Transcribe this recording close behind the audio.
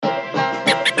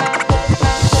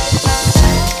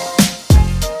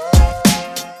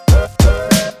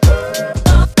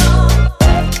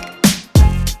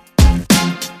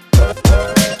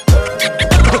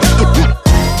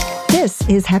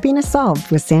Happiness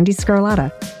Solved with Sandy Scarlatta.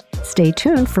 Stay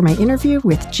tuned for my interview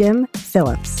with Jim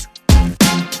Phillips.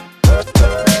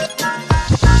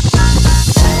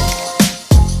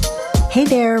 Hey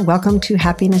there, welcome to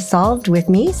Happiness Solved with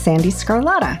me, Sandy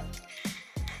Scarlatta.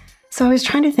 So I was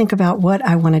trying to think about what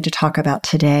I wanted to talk about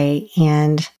today,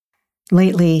 and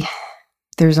lately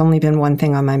there's only been one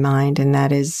thing on my mind, and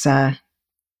that is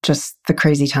just the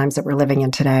crazy times that we're living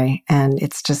in today. And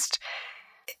it's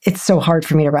so hard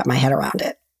for me to wrap my head around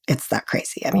it. It's that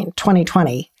crazy. I mean,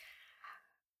 2020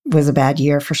 was a bad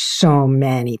year for so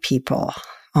many people.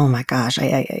 Oh my gosh,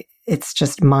 it's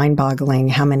just mind-boggling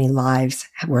how many lives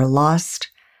were lost,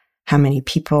 how many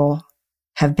people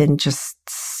have been just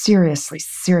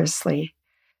seriously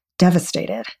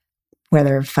devastated,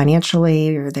 whether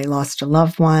financially or they lost a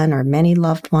loved one or many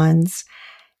loved ones.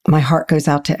 My heart goes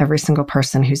out to every single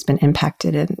person who's been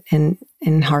impacted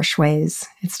in harsh ways.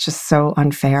 It's just so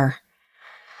unfair.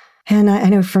 And I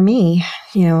know for me,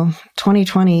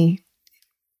 2020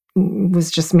 was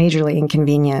just majorly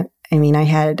inconvenient. I mean, I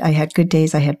had good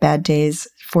days, I had bad days.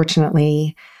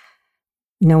 Fortunately,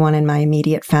 no one in my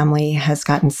immediate family has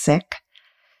gotten sick.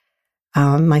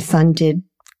 My son did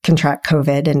contract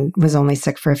COVID and was only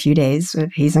sick for a few days.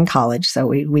 He's in college, so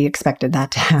we expected that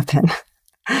to happen.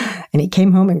 And he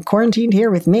came home and quarantined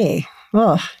here with me.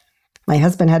 Oh, my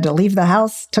husband had to leave the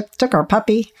house, took our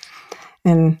puppy,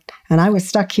 and I was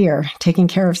stuck here taking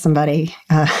care of somebody,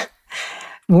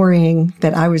 worrying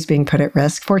that I was being put at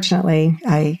risk. Fortunately,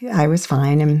 I was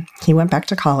fine, and he went back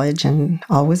to college, and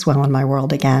all was well in my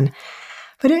world again.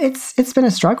 But it's been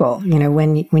a struggle,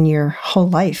 when your whole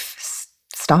life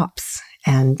stops.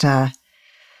 And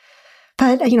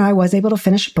but I was able to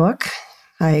finish a book.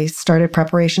 I started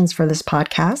preparations for this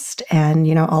podcast,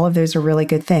 and all of those are really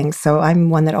good things. So I'm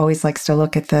one that always likes to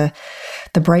look at the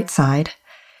bright side.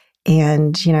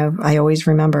 And, I always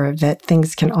remember that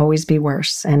things can always be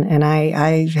worse. And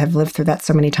I have lived through that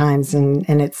so many times. And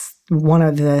it's one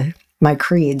of my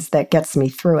creeds that gets me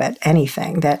through it.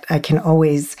 Anything that I can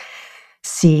always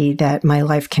see that my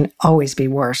life can always be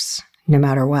worse, no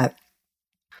matter what.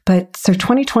 But so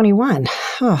 2021,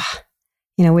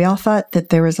 we all thought that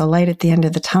there was a light at the end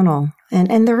of the tunnel.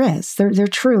 And there is. There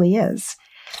truly is.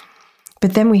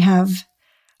 But then we have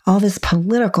all this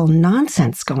political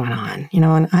nonsense going on,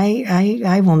 and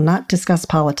I will not discuss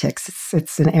politics.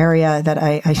 It's an area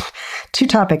that two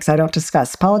topics I don't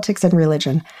discuss, politics and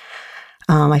religion.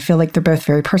 I feel like they're both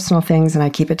very personal things, and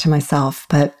I keep it to myself.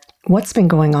 But what's been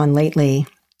going on lately,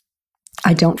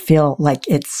 I don't feel like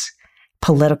it's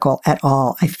political at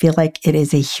all. I feel like it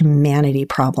is a humanity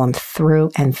problem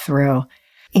through and through.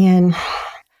 And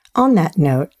on that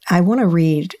note, I want to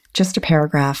read just a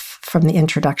paragraph from the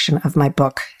introduction of my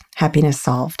book, Happiness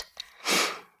Solved.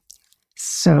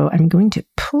 So I'm going to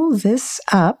pull this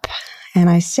up, and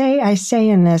I say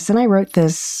in this, and I wrote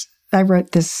this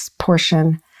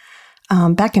portion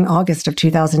back in August of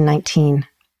 2019.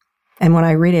 And when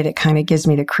I read it, it kind of gives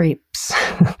me the creeps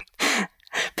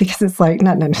because it's like,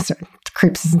 no,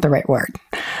 creeps isn't the right word.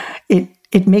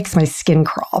 It makes my skin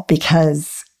crawl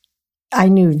because I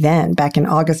knew then, back in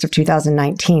August of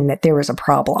 2019, that there was a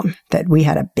problem, that we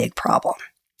had a big problem.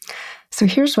 So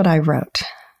here's what I wrote.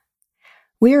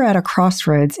 We are at a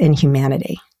crossroads in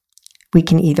humanity. We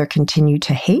can either continue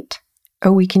to hate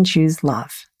or we can choose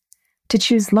love. To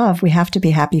choose love, we have to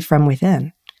be happy from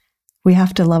within. We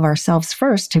have to love ourselves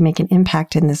first to make an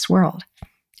impact in this world.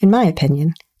 In my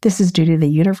opinion, this is due to the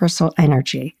universal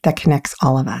energy that connects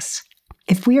all of us.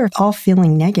 If we are all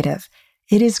feeling negative,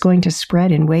 it is going to spread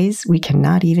in ways we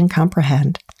cannot even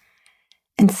comprehend.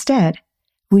 Instead,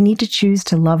 we need to choose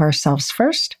to love ourselves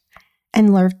first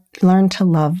and learn to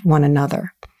love one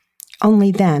another.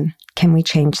 Only then can we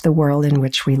change the world in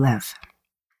which we live.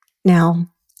 Now,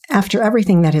 after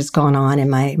everything that has gone on, and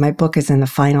my book is in the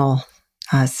final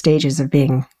stages of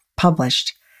being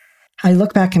published, I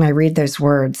look back and I read those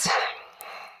words.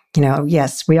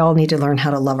 Yes, we all need to learn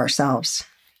how to love ourselves.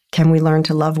 Can we learn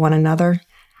to love one another?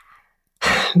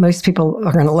 Most people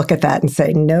are going to look at that and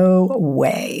say, no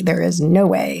way, there is no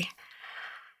way.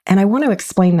 And I want to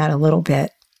explain that a little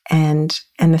bit. And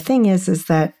the thing is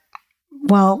that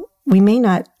while we may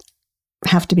not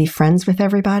have to be friends with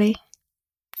everybody,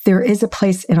 there is a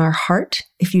place in our heart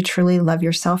if you truly love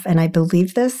yourself. And I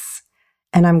believe this,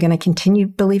 and I'm going to continue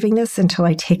believing this until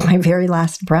I take my very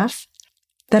last breath,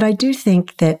 that I do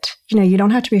think that, you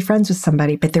don't have to be friends with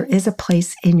somebody, but there is a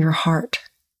place in your heart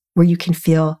where you can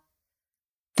feel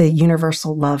the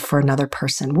universal love for another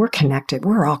person. We're connected.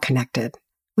 We're all connected.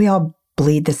 We all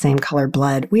bleed the same colored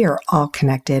blood. We are all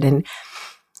connected. And,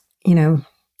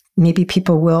 maybe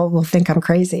people will think I'm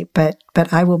crazy, but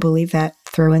I will believe that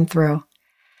through and through.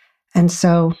 And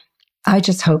so I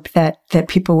just hope that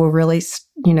people will really,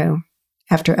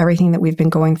 after everything that we've been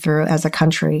going through as a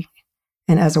country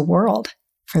and as a world,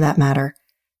 for that matter,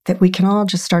 that we can all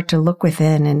just start to look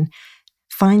within and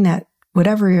find that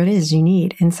whatever it is you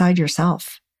need inside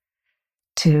yourself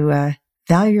to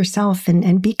value yourself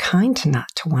and be kind to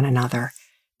one another.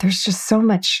 There's just so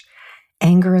much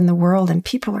anger in the world and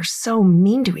people are so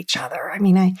mean to each other. I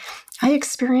mean, I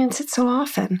experience it so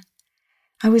often.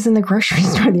 I was in the grocery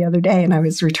store the other day and I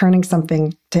was returning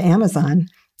something to Amazon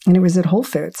and it was at Whole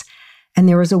Foods. And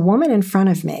there was a woman in front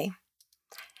of me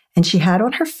and she had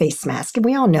on her face mask. And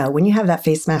we all know when you have that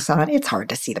face mask on, it's hard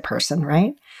to see the person,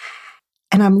 right?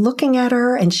 And I'm looking at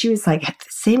her and she was like,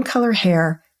 same color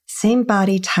hair, same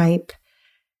body type,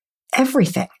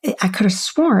 everything. I could have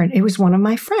sworn it was one of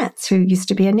my friends who used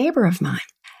to be a neighbor of mine.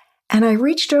 And I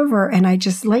reached over and I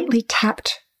just lightly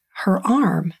tapped her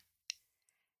arm.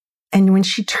 And when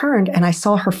she turned and I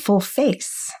saw her full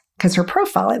face, because her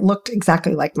profile, it looked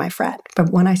exactly like my friend.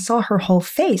 But when I saw her whole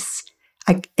face,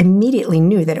 I immediately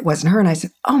knew that it wasn't her. And I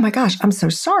said, oh my gosh, I'm so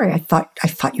sorry. I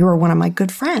thought you were one of my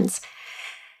good friends.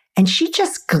 And she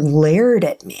just glared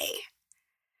at me.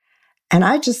 And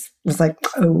I just was like,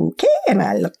 okay. And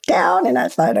I looked down and I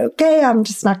thought, okay, I'm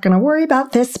just not going to worry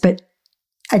about this. But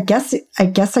I guess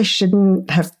I shouldn't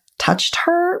have touched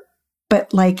her.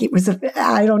 But like it was,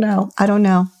 I don't know.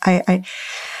 I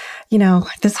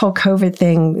this whole COVID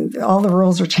thing, all the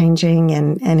rules are changing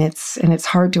and it's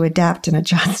hard to adapt and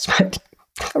adjust. But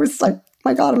I was like,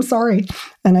 my God, I'm sorry.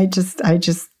 And I just,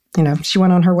 she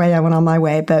went on her way. I went on my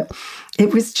way. But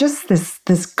it was just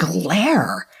this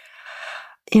glare,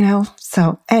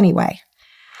 So anyway,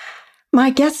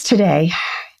 my guest today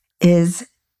is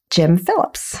Jim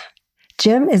Phillips.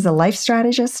 Jim is a life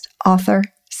strategist, author,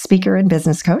 speaker, and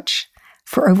business coach.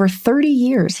 For over 30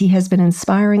 years, he has been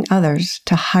inspiring others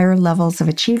to higher levels of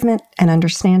achievement and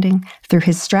understanding through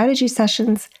his strategy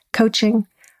sessions, coaching,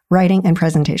 writing, and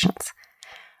presentations.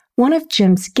 One of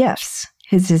Jim's gifts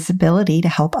is his ability to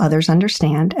help others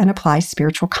understand and apply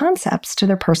spiritual concepts to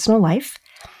their personal life,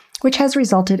 which has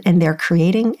resulted in their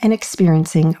creating and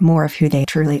experiencing more of who they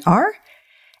truly are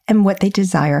and what they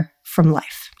desire from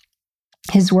life.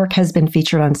 His work has been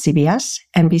featured on CBS,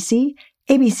 NBC,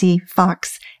 ABC,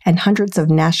 Fox, and hundreds of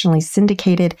nationally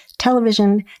syndicated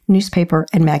television, newspaper,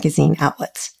 and magazine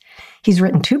outlets. He's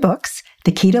written 2 books,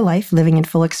 The Key to Life, Living in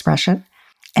Full Expression,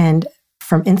 and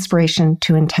From Inspiration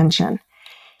to Intention.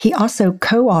 He also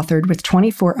co-authored with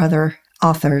 24 other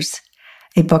authors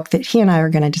a book that he and I are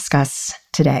going to discuss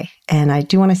today. And I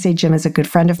do want to say Jim is a good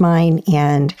friend of mine,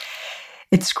 and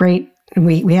it's great.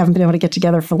 We haven't been able to get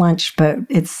together for lunch, but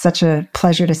it's such a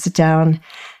pleasure to sit down,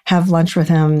 have lunch with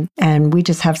him, and we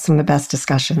just have some of the best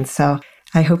discussions. So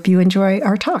I hope you enjoy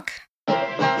our talk.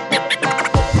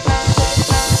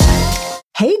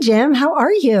 Hey, Jim, how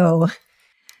are you?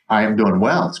 I am doing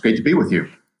well. It's great to be with you.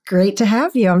 Great to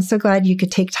have you. I'm so glad you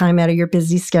could take time out of your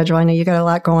busy schedule. I know you got a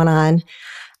lot going on.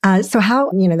 So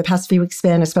how, the past few weeks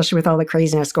been, especially with all the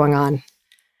craziness going on?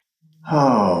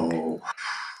 Oh.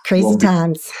 Crazy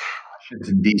times.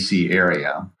 Washington, D.C.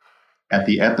 area, at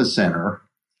the epicenter,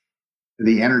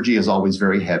 the energy is always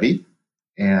very heavy.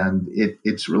 And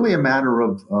it's really a matter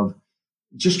of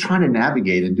just trying to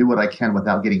navigate and do what I can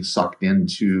without getting sucked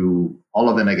into all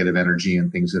of the negative energy and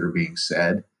things that are being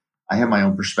said. I have my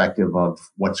own perspective of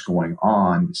what's going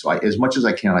on. So as much as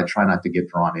I can, I try not to get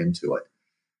drawn into it.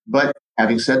 But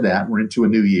having said that, we're into a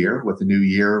new year. With the new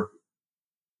year,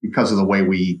 because of the way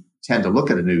we tend to look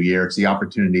at a new year, it's the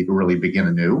opportunity to really begin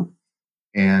anew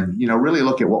and, really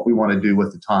look at what we want to do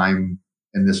with the time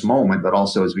in this moment, but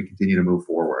also as we continue to move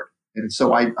forward. And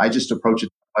so I just approach it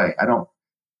that way. I don't,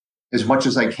 as much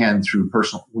as I can through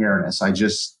personal awareness, I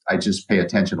just pay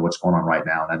attention to what's going on right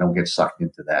now, and I don't get sucked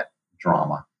into that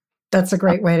drama. That's a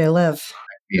great way to live.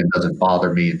 It doesn't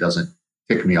bother me. It doesn't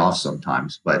tick me off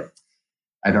sometimes, but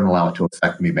I don't allow it to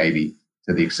affect me maybe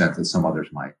to the extent that some others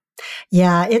might.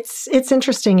 Yeah, it's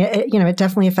interesting. It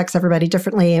definitely affects everybody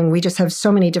differently. And we just have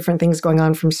so many different things going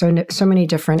on from so many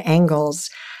different angles.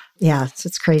 Yeah,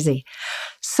 it's crazy.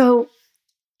 So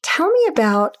tell me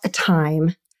about a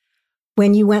time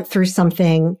when you went through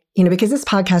something, because this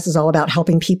podcast is all about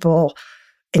helping people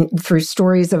through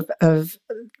stories of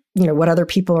what other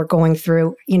people are going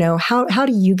through. How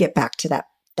do you get back to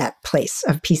that place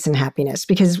of peace and happiness?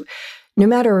 Because no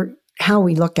matter how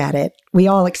we look at it, we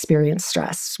all experience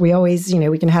stress. We always,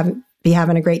 we can be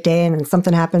having a great day and then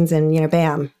something happens and,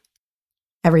 bam,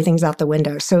 everything's out the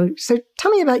window. So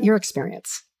tell me about your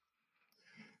experience.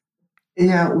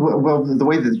 Yeah, well, the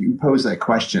way that you pose that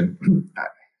question,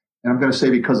 And I'm going to say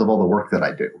because of all the work that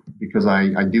I do, because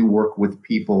I do work with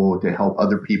people to help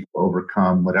other people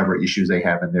overcome whatever issues they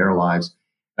have in their lives.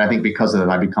 And I think because of that,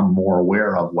 I become more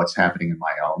aware of what's happening in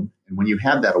my own. And when you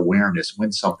have that awareness,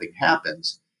 when something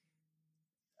happens,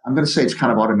 I'm going to say it's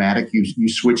kind of automatic. You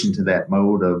switch into that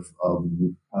mode of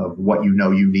what you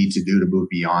know you need to do to move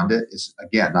beyond it. Is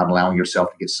again, not allowing yourself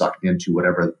to get sucked into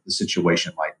whatever the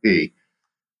situation might be.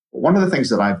 But one of the things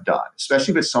that I've done,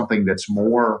 especially if it's something that's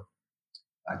more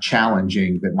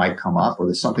challenging that might come up, or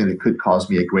there's something that could cause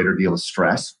me a greater deal of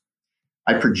stress,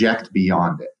 I project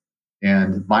beyond it.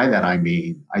 And by that, I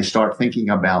mean, I start thinking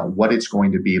about what it's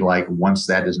going to be like once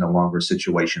that is no longer a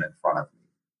situation in front of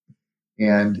me.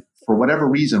 And for whatever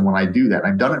reason, when I do that,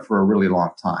 I've done it for a really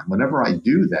long time. Whenever I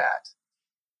do that,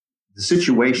 the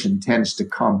situation tends to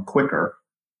come quicker.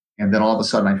 And then all of a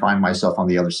sudden I find myself on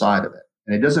the other side of it.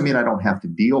 And it doesn't mean I don't have to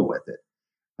deal with it,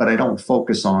 but I don't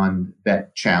focus on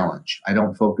that challenge. I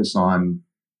don't focus on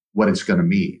what it's going to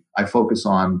mean. I focus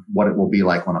on what it will be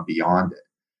like when I'm beyond it.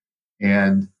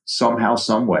 And somehow,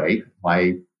 some way,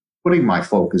 by putting my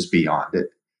focus beyond it,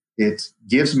 it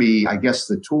gives me, I guess,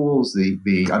 the tools,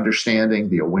 the understanding,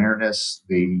 the awareness,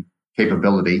 the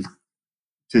capability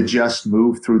to just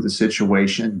move through the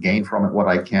situation, gain from it what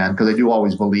I can, because I do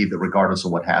always believe that regardless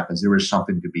of what happens, there is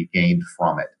something to be gained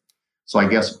from it. So I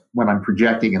guess when I'm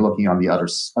projecting and looking on the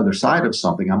other side of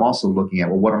something, I'm also looking at,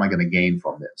 well, what am I going to gain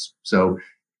from this? So,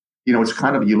 it's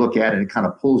kind of, you look at it, it kind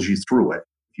of pulls you through it,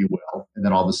 if you will, and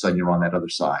then all of a sudden you're on that other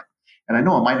side. And I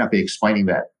know I might not be explaining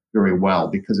that very well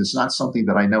because it's not something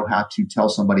that I know how to tell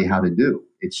somebody how to do.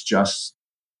 It's just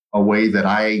a way that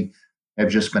I have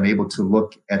just been able to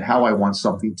look at how I want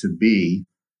something to be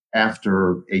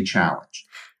after a challenge.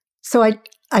 So I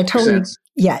totally,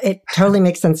 it totally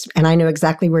makes sense. And I know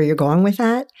exactly where you're going with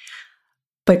that.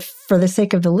 But for the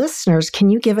sake of the listeners, can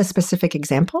you give a specific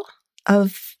example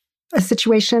of a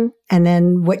situation and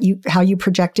then how you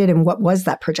projected and what was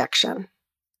that projection?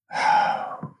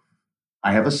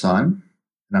 I have a son,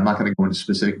 and I'm not going to go into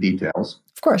specific details.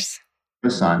 Of course. I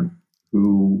have a son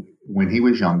who, when he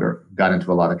was younger, got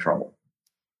into a lot of trouble.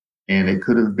 And it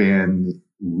could have been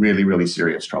really, really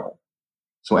serious trouble.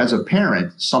 So as a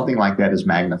parent, something like that is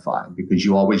magnified because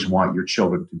you always want your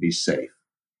children to be safe.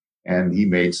 And he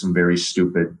made some very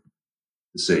stupid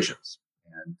decisions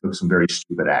and took some very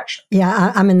stupid action.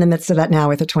 Yeah, I'm in the midst of that now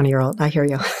with a 20-year-old. I hear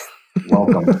you.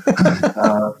 Welcome.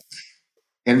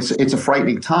 And it's a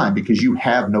frightening time because you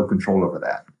have no control over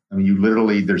that. I mean, you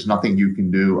literally, there's nothing you can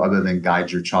do other than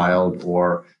guide your child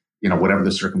or, whatever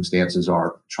the circumstances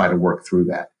are, try to work through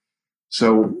that.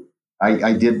 So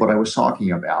I did what I was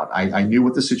talking about. I knew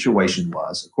what the situation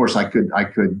was. Of course, I could,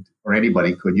 or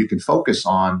anybody could, you could focus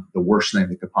on the worst thing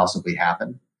that could possibly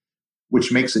happen,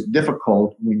 which makes it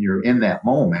difficult when you're in that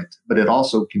moment, but it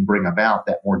also can bring about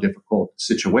that more difficult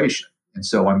situation. And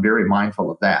so I'm very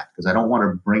mindful of that because I don't want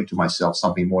to bring to myself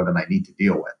something more than I need to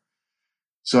deal with.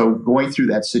 So going through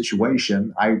that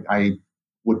situation, I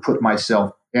would put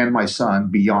myself and my son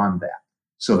beyond that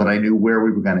so that I knew where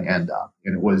we were going to end up.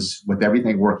 And it was with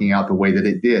everything working out the way that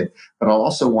it did. But I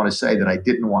also want to say that I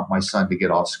didn't want my son to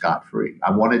get off scot-free.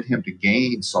 I wanted him to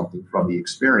gain something from the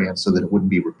experience so that it wouldn't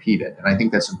be repeated. And I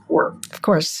think that's important. Of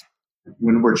course.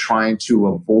 When we're trying to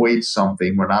avoid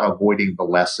something, we're not avoiding the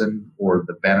lesson or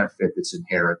the benefit that's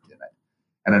inherent in it.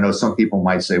 And I know some people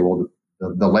might say, well,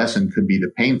 the lesson could be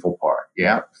the painful part.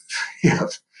 Yeah. Yeah.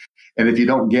 And if you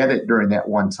don't get it during that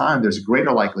one time, there's a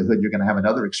greater likelihood you're going to have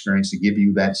another experience to give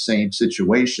you that same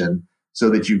situation so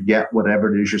that you get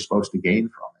whatever it is you're supposed to gain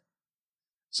from it.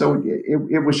 So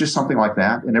it was just something like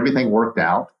that. And everything worked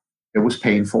out. It was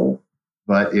painful,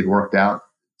 but it worked out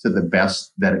to the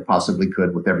best that it possibly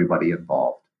could with everybody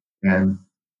involved. And,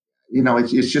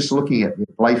 it's just looking at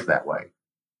life that way.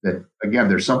 That, again,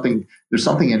 there's something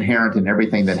inherent in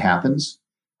everything that happens.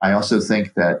 I also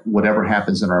think that whatever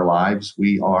happens in our lives,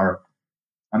 we are,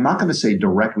 I'm not going to say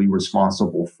directly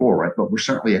responsible for it, but we're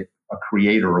certainly a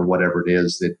creator of whatever it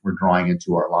is that we're drawing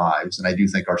into our lives. And I do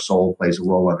think our soul plays a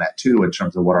role in that too, in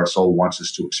terms of what our soul wants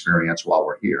us to experience while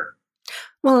we're here.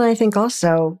 Well, and I think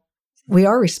also we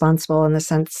are responsible in the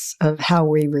sense of how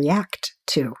we react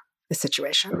to the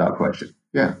situation. Without question.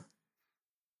 Yeah.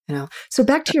 So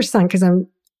back to your son, because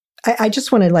I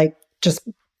just want to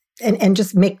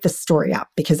just make the story up,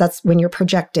 because that's when you're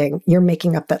projecting, you're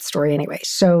making up that story anyway.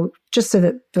 So just so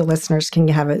that the listeners can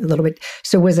have a little bit.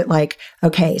 So was it like,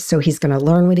 okay, so he's going to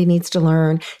learn what he needs to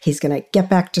learn. He's going to get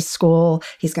back to school.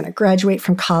 He's going to graduate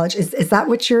from college. Is that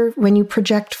what when you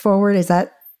project forward, is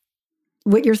that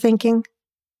what you're thinking?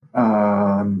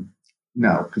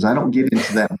 No, because I don't get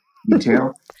into that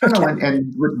detail. No, no, Okay.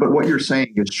 but what you're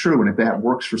saying is true. And if that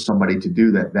works for somebody to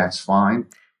do that, that's fine.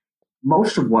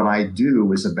 Most of what I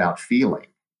do is about feeling.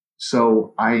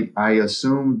 So I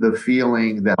assume the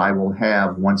feeling that I will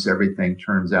have once everything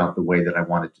turns out the way that I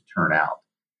want it to turn out,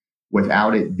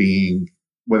 without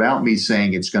without me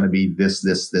saying it's going to be this,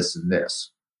 this, this, and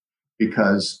this.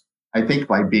 Because I think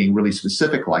by being really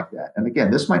specific like that, and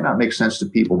again, this might not make sense to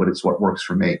people, but it's what works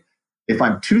for me. If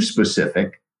I'm too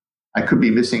specific, I could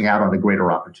be missing out on a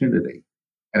greater opportunity.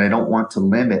 And I don't want to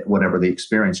limit whatever the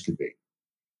experience could be.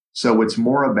 So it's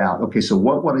more about, okay, so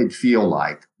what would it feel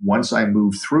like once I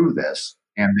move through this,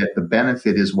 and that the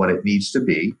benefit is what it needs to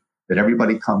be, that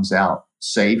everybody comes out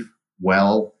safe,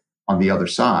 well on the other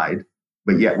side,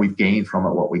 but yet we've gained from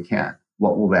it what we can.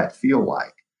 What will that feel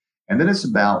like? And then it's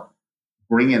about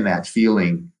bringing that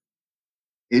feeling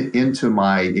into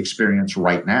my experience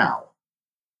right now.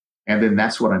 And then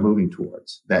that's what I'm moving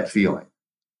towards, that feeling.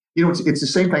 It's the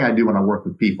same thing I do when I work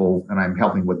with people and I'm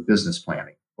helping with business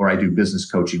planning, or I do business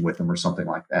coaching with them or something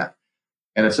like that.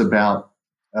 And it's about,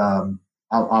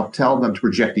 I'll tell them to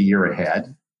project a year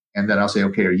ahead. And then I'll say,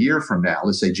 okay, a year from now,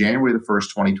 let's say January the 1st,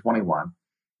 2021,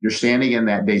 you're standing in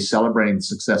that day celebrating the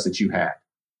success that you had.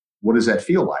 What does that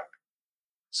feel like?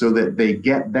 So that they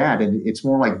get that. And it's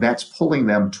more like that's pulling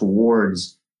them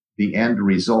towards the end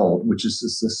result, which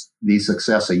is the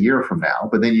success a year from now.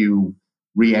 But then you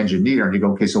re-engineer and you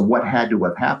go, okay, so what had to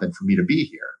have happened for me to be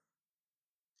here?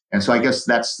 And so I guess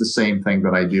that's the same thing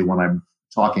that I do when I'm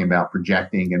talking about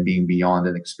projecting and being beyond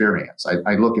an experience.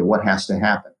 I look at what has to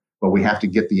happen, but we have to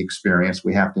get the experience.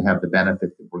 We have to have the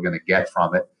benefit that we're going to get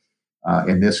from it.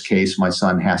 In this case, my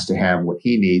son has to have what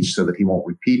he needs so that he won't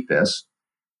repeat this.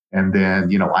 And then,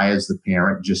 I, as the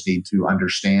parent, just need to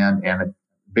understand. And a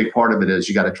big part of it is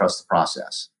you got to trust the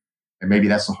process. And maybe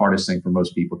that's the hardest thing for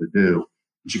most people to do,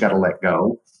 is you got to let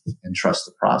go and trust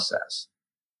the process,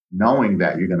 knowing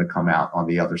that you're going to come out on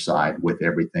the other side with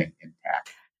everything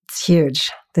intact. It's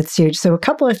huge. That's huge. So a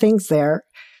couple of things there.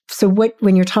 So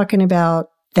when you're talking about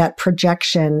that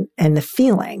projection and the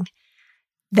feeling,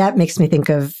 that makes me think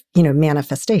of,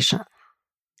 manifestation.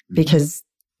 Because,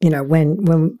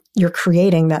 when you're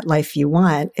creating that life you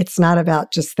want, it's not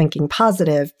about just thinking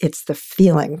positive, it's the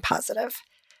feeling positive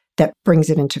that brings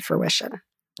it into fruition.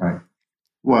 Right.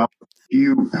 Well,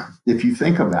 if you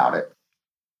think about it,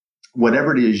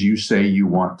 whatever it is you say you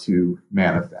want to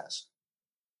manifest,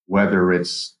 whether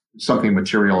it's something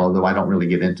material, although I don't really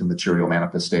get into material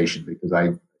manifestation because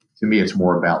to me, it's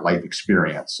more about life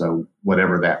experience. So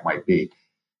whatever that might be,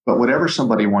 but whatever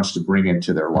somebody wants to bring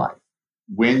into their life,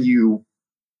 when you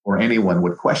or anyone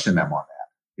would question them on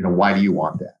that, why do you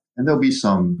want that? And there'll be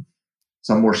some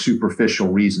more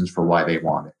superficial reasons for why they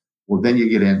want it. Well, then you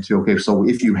get into, okay, so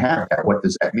if you have that, what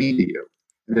does that mean to you?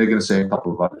 And they're going to say a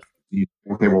couple of other things.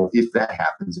 Okay, well, if that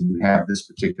happens and you have this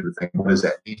particular thing, what does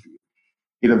that mean to you?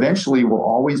 It eventually will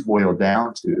always boil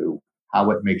down to how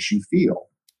it makes you feel.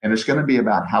 And it's going to be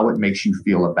about how it makes you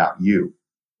feel about you.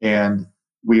 And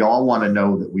we all want to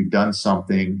know that we've done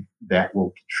something that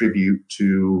will contribute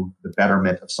to the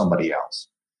betterment of somebody else.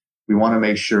 We want to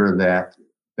make sure that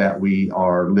we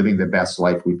are living the best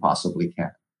life we possibly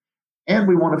can. And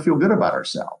we want to feel good about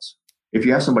ourselves. If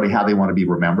you ask somebody how they want to be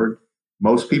remembered,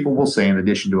 most people will say, in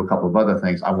addition to a couple of other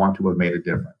things, I want to have made a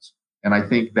difference. And I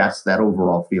think that's that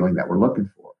overall feeling that we're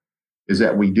looking for, is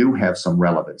that we do have some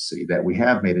relevancy, that we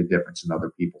have made a difference in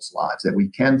other people's lives, that we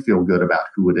can feel good about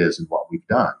who it is and what we've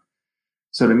done.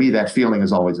 So to me, that feeling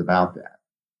is always about that.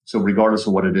 So regardless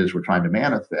of what it is we're trying to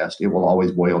manifest, it will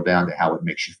always boil down to how it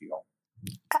makes you feel.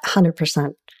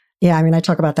 100%. Yeah. I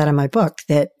talk about that in my book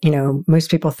that, most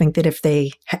people think that if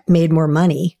they made more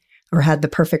money or had the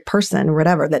perfect person or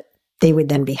whatever, that they would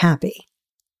then be happy.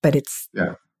 But it's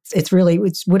really,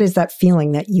 what is that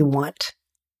feeling that you want?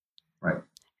 Right.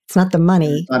 It's not the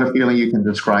money. It's not a feeling you can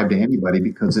describe to anybody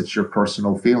because it's your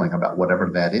personal feeling about whatever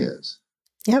that is.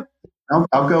 Yep.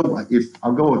 I'll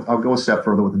go a step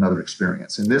further with another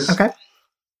experience. And this, okay.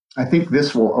 I think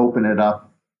this will open it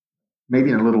up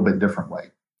maybe in a little bit different way.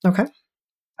 Okay.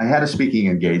 I had a speaking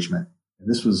engagement, and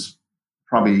this was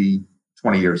probably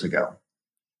 20 years ago.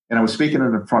 And I was speaking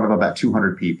in front of about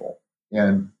 200 people.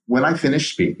 And when I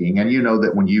finished speaking, and you know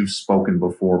that when you've spoken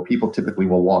before, people typically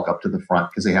will walk up to the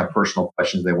front because they have personal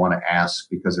questions they want to ask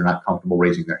because they're not comfortable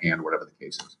raising their hand, whatever the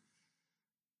case is.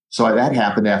 So that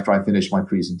happened after I finished my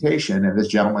presentation, and this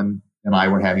gentleman and I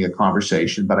were having a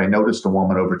conversation, but I noticed a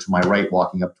woman over to my right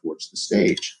walking up towards the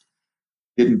stage.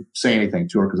 Didn't say anything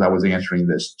to her because I was answering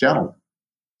this gentleman.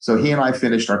 So he and I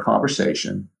finished our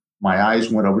conversation. My eyes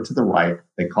went over to the right.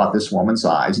 They caught this woman's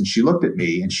eyes, and she looked at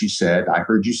me and she said, I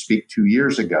heard you speak 2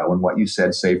 years ago, and what you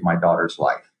said saved my daughter's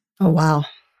life. Oh, wow.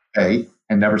 Okay,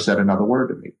 and never said another word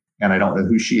to me. And I don't know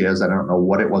who she is. I don't know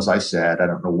what it was I said. I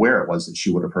don't know where it was that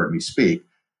she would have heard me speak.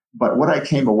 But what I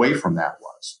came away from that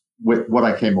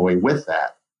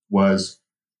was,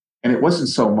 and it wasn't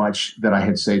so much that I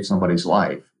had saved somebody's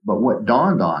life, but what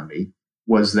dawned on me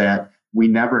was that we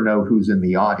never know who's in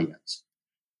the audience.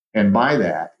 And by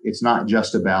that, it's not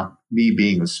just about me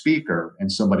being a speaker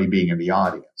and somebody being in the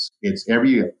audience. It's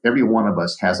every one of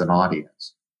us has an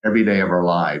audience. Every day of our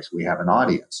lives, we have an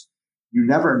audience. You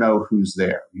never know who's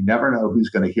there. You never know who's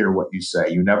going to hear what you say.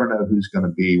 You never know who's going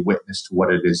to be witness to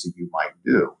what it is that you might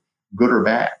do, good or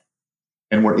bad.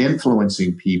 And we're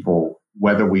influencing people,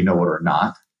 whether we know it or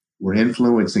not. We're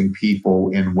influencing people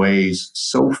in ways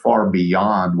so far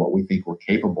beyond what we think we're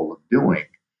capable of doing.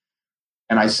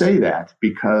 And I say that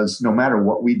because no matter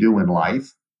what we do in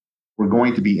life, we're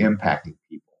going to be impacting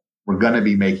people. We're going to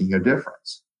be making a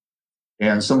difference.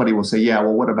 And somebody will say, yeah,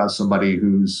 well, what about somebody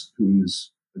who's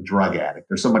a drug addict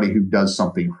or somebody who does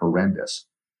something horrendous?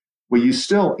 Well, you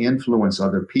still influence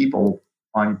other people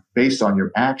based on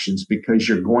your actions, because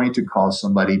you're going to cause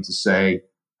somebody to say,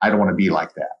 I don't want to be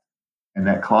like that. And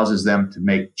that causes them to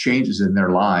make changes in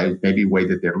their lives, maybe the way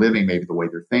that they're living, maybe the way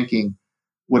they're thinking,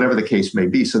 whatever the case may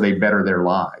be, so they better their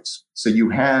lives. So you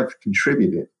have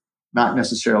contributed, not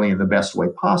necessarily in the best way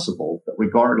possible, but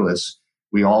regardless,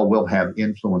 we all will have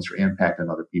influence or impact on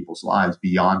other people's lives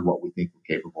beyond what we think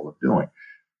we're capable of doing.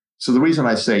 So the reason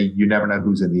I say you never know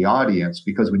who's in the audience,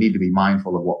 because we need to be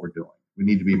mindful of what we're doing. We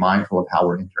need to be mindful of how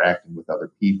we're interacting with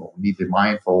other people. We need to be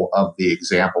mindful of the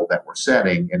example that we're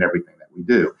setting in everything that we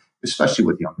do, especially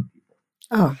with younger people.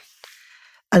 Oh,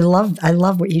 I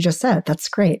love what you just said. That's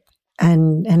great.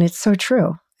 And it's so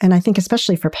true. And I think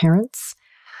especially for parents,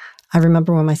 I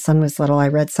remember when my son was little, I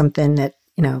read something that,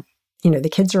 the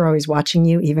kids are always watching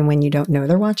you, even when you don't know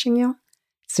they're watching you.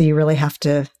 So you really have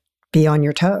to be on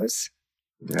your toes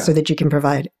so that you can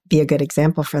be a good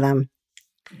example for them.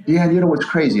 Yeah. And you know what's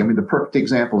crazy? I mean, the perfect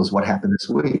example is what happened this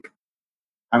week.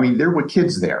 I mean, there were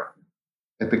kids there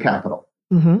at the Capitol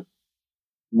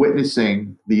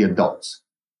witnessing the adults.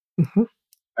 Mm-hmm.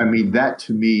 I mean, that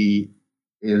to me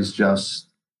is just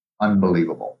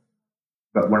unbelievable.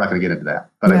 But we're not going to get into that.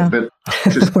 But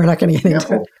just we're not going to get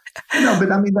into it. No,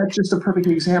 but I mean, that's just a perfect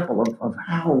example of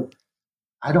how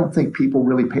I don't think people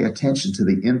really pay attention to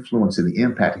the influence and the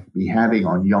impact it could be having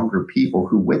on younger people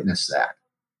who witness that,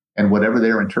 and whatever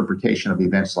their interpretation of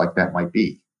events like that might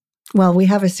be. Well, we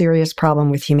have a serious problem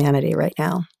with humanity right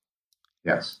now.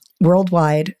 Yes.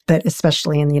 Worldwide, but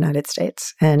especially in the United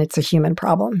States. And it's a human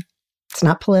problem. It's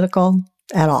not political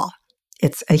at all.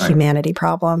 It's a humanity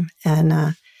problem.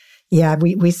 And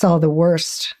we saw the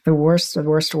worst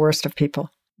of people.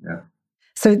 Yeah.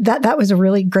 So that was a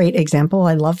really great example.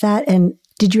 I love that. And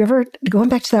did you ever, going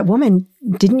back to that woman,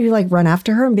 didn't you run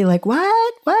after her and be like,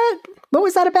 what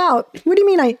was that about? What do you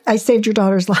mean I saved your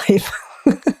daughter's life?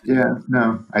 Yeah,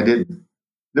 no, I didn't.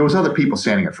 There was other people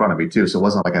standing in front of me too, so it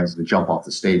wasn't like I was going to jump off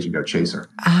the stage and go chase her.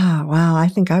 Ah, wow, I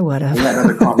think I would have. We had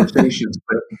other conversations,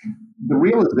 but the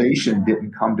realization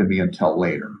didn't come to me until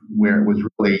later, where it was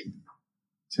really,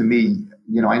 to me,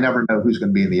 I never know who's going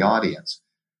to be in the audience.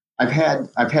 I've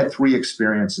had 3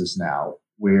 experiences now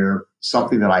where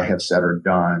something that I have said or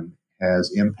done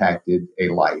has impacted a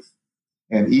life.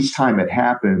 And each time it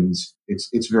happens,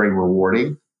 it's very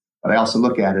rewarding. But I also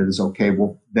look at it as, okay,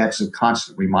 well, that's a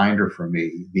constant reminder for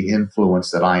me, the influence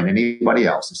that I and anybody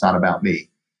else, it's not about me,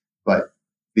 but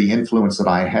the influence that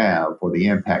I have or the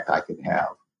impact I can have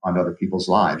on other people's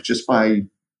lives just by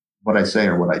what I say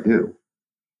or what I do.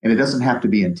 And it doesn't have to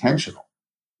be intentional.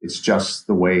 It's just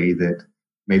the way that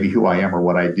maybe who I am or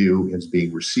what I do is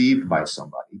being received by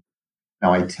somebody.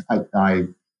 Now, I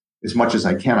as much as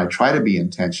I can, I try to be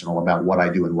intentional about what I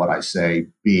do and what I say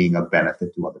being of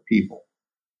benefit to other people,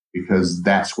 because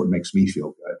that's what makes me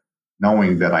feel good,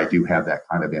 knowing that I do have that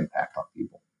kind of impact on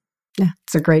people. Yeah,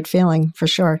 it's a great feeling for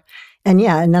sure. And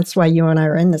that's why you and I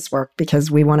are in this work,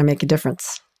 because we want to make a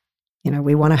difference.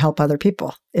 We want to help other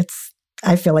people.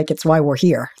 I feel like it's why we're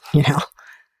here, Yeah.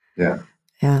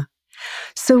 Yeah.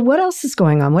 So what else is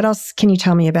going on? What else can you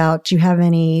tell me about? Do you have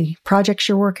any projects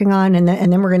you're working on? And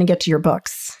then we're going to get to your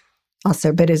books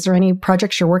also. But is there any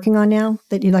projects you're working on now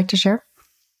that you'd like to share?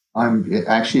 I'm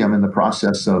in the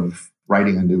process of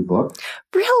writing a new book.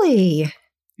 Really?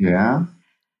 Yeah.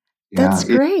 That's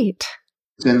great.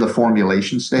 It's in the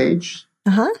formulation stage.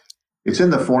 Uh-huh. It's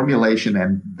in the formulation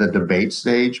and the debate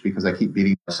stage, because I keep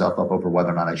beating myself up over whether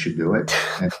or not I should do it,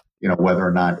 and whether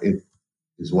or not it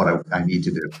is what I need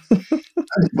to do.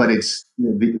 But it's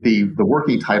the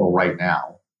working title right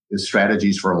now is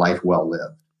Strategies for a Life Well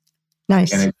Lived.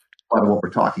 Nice. And it's part of what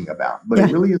we're talking about. But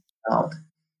it really is about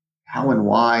how and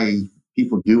why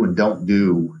people do and don't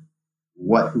do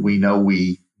what we know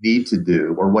we need to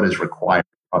do, or what is required,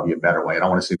 probably a better way. I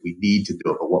don't want to say we need to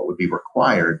do it, but what would be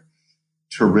required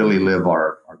to really live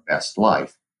our best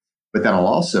life. But then I'll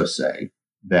also say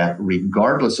that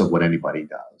regardless of what anybody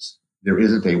does, there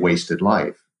isn't a wasted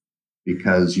life,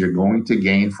 because you're going to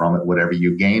gain from it whatever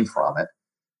you gain from it.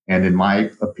 And in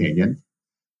my opinion,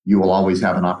 you will always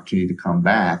have an opportunity to come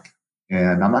back.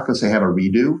 And I'm not going to say have a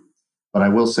redo, but I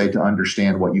will say to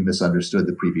understand what you misunderstood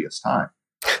the previous time.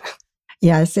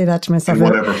 Yeah, I say that to myself. In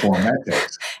whatever form that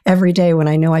takes. Every day when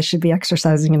I know I should be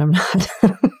exercising and I'm not.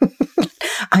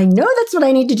 I know that's what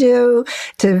I need to do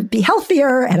to be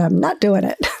healthier, and I'm not doing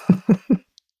it.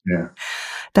 Yeah.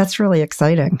 That's really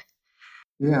exciting.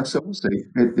 Yeah, so we'll see.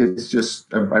 It's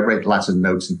just, I write lots of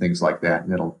notes and things like that,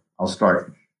 and I'll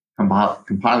start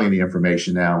compiling the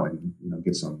information now and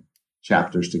get some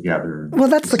chapters together. Well,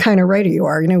 that's the kind of writer you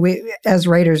are. We as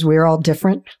writers, we're all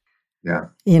different. Yeah.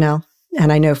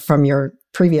 And I know from your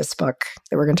previous book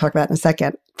that we're going to talk about in a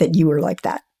second that you were like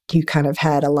that. You kind of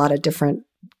had a lot of different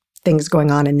things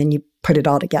going on, and then you put it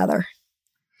all together.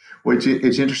 Well,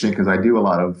 it's interesting because I do a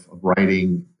lot of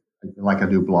writing, like I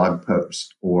do blog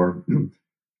posts, or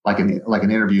like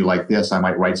an interview like this. I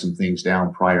might write some things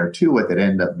down prior to it that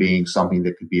end up being something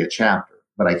that could be a chapter,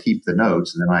 but I keep the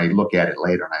notes and then I look at it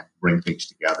later and I bring things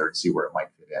together and see where it might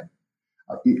fit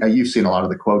in. You've seen a lot of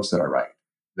the quotes that I write,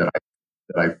 that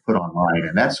I put online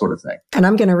and that sort of thing. And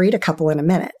I'm going to read a couple in a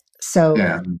minute. So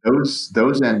yeah,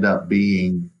 those end up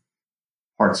being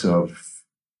parts of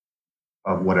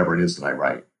whatever it is that I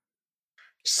write.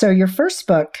 So your first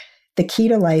book, The Key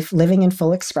to Life, Living in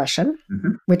Full Expression,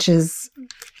 which is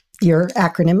your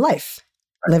acronym LIFE,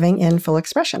 right. Living in Full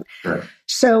Expression. Right.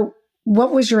 So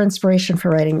what was your inspiration for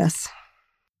writing this?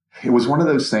 It was one of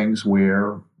those things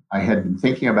where I had been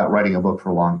thinking about writing a book for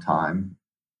a long time.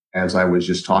 As I was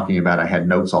just talking about, I had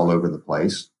notes all over the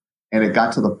place. And it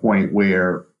got to the point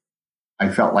where I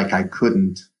felt like I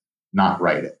couldn't not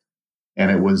write it. And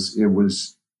it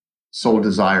was soul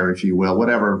desire, if you will,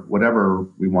 whatever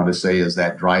we want to say is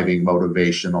that driving,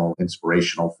 motivational,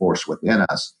 inspirational force within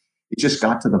us. It just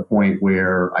got to the point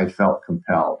where I felt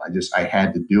compelled. I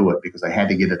had to do it because I had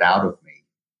to get it out of me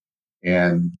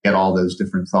and get all those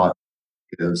different thoughts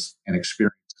and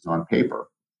experiences on paper.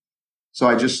 So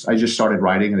I just started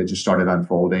writing, and it just started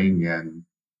unfolding. And,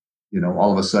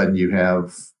 all of a sudden you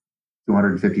have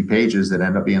 250 pages that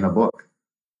end up being a book.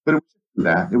 But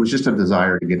it was just a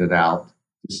desire to get it out,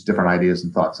 just different ideas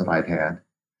and thoughts that I'd had.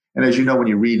 And as you know, when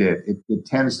you read it, it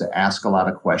tends to ask a lot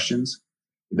of questions.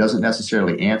 It doesn't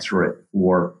necessarily answer it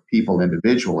for people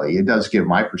individually. It does give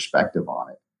my perspective on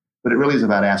it. But it really is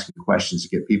about asking questions to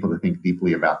get people to think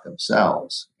deeply about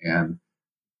themselves and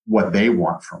what they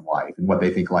want from life and what they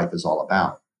think life is all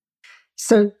about.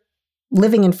 So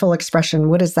living in full expression,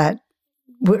 what is that?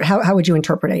 How would you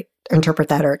interpret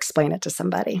that or explain it to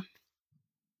somebody?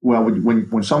 Well,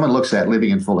 when someone looks at living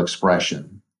in full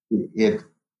expression, it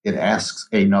asks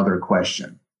another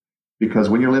question. Because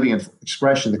when you're living in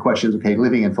expression, the question is, okay,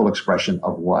 living in full expression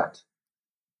of what?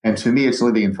 And to me, it's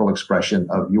living in full expression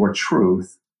of your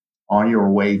truth on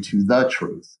your way to the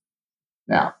truth.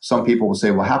 Now, some people will say,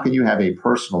 well, how can you have a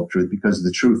personal truth? Because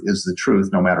the truth is the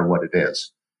truth, no matter what it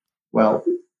is. Well,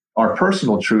 our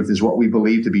personal truth is what we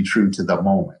believe to be true to the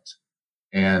moment.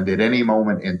 And at any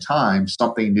moment in time,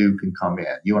 something new can come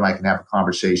in. You and I can have a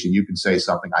conversation. You can say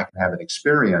something. I can have an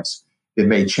experience that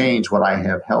may change what I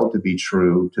have held to be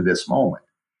true to this moment.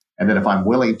 And then if I'm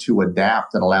willing to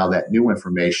adapt and allow that new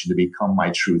information to become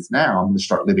my truth now, I'm going to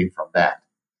start living from that.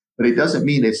 But it doesn't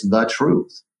mean it's the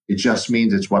truth. It just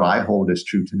means it's what I hold as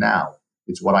true to now.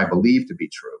 It's what I believe to be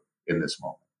true in this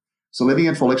moment. So living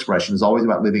in full expression is always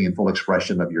about living in full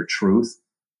expression of your truth,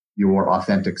 your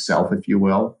authentic self, if you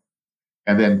will.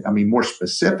 And then, more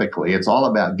specifically, it's all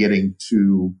about getting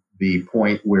to the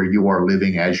point where you are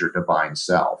living as your divine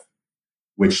self,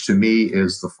 which to me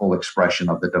is the full expression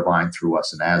of the divine through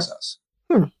us and as us,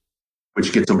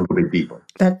 which gets a little bit deeper.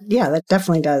 That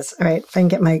definitely does. All right. If I can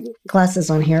get my glasses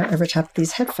on here over top of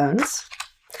these headphones.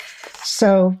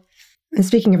 So, and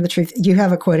speaking of the truth, you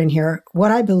have a quote in here. What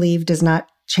I believe does not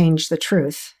change the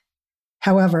truth.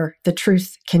 However, the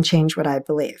truth can change what I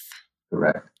believe.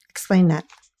 Correct. Explain that.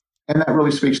 And that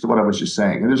really speaks to what I was just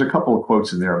saying. And there's a couple of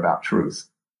quotes in there about truth,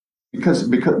 because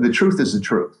the truth is the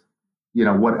truth.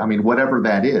 Whatever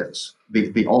that is,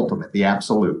 the ultimate, the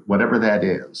absolute, whatever that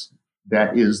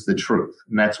is the truth.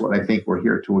 And that's what I think we're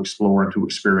here to explore and to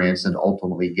experience and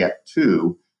ultimately get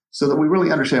to, so that we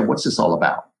really understand what's this all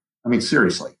about. I mean,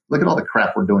 seriously, look at all the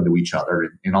crap we're doing to each other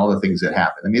and all the things that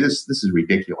happen. I mean, this is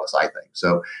ridiculous, I think.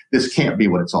 So this can't be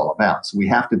what it's all about. So we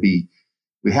have to be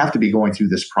going through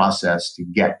this process to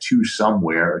get to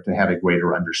somewhere, to have a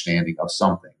greater understanding of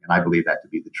something. And I believe that to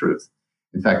be the truth.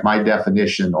 In fact, my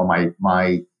definition, or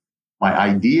my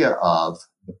idea of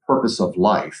the purpose of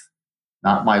life,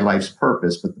 not my life's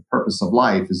purpose, but the purpose of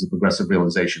life, is the progressive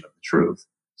realization of the truth.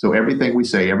 So everything we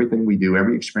say, everything we do,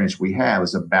 every experience we have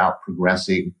is about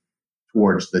progressing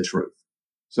towards the truth.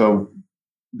 So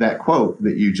that quote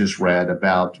that you just read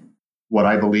about what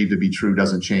I believe to be true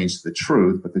doesn't change the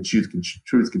truth, but the truth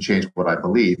can change what I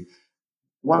believe.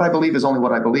 What I believe is only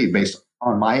what I believe, based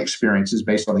on my experiences,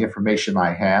 based on the information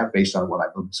I have, based on what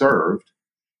I've observed.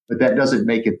 But that doesn't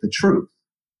make it the truth.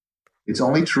 It's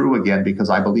only true, again, because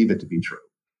I believe it to be true.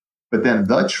 But then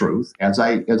the truth, as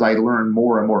I learn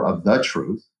more and more of the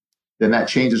truth, then that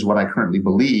changes what I currently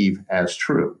believe as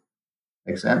true.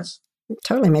 Make sense? It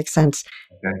totally makes sense.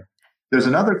 Okay. There's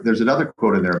another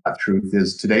quote in there about truth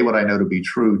is, today what I know to be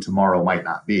true, tomorrow might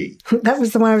not be. That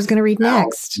was the one I was going to read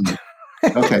next.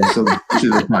 Okay, so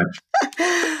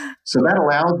So that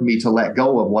allows me to let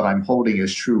go of what I'm holding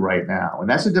as true right now. And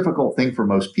that's a difficult thing for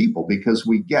most people, because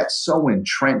we get so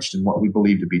entrenched in what we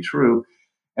believe to be true.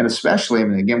 And especially, I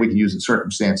mean, again, we can use the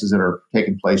circumstances that are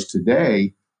taking place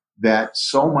today, that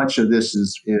so much of this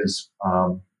is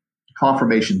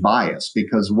confirmation bias,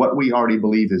 because what we already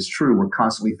believe is true, we're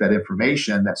constantly fed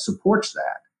information that supports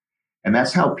that. And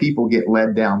that's how people get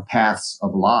led down paths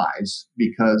of lies,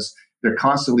 because they're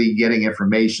constantly getting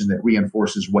information that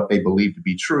reinforces what they believe to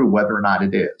be true, whether or not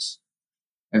it is.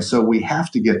 And so we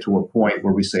have to get to a point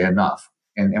where we say enough,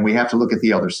 and we have to look at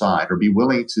the other side, or be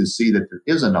willing to see that there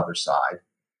is another side,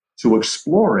 to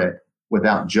explore it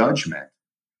without judgment,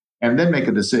 and then make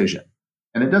a decision.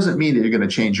 And it doesn't mean that you're going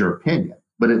to change your opinion,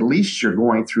 but at least you're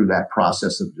going through that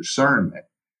process of discernment,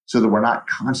 so that we're not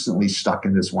constantly stuck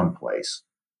in this one place.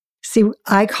 See,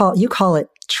 you call it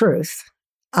truth.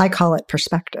 I call it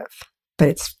perspective, but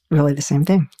it's really the same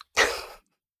thing.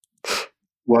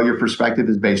 Well, your perspective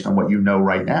is based on what you know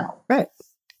right now. Right.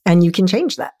 And you can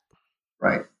change that.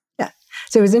 Right. Yeah.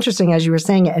 So it was interesting as you were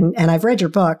saying it, and I've read your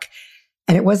book,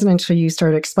 and it wasn't until you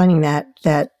started explaining that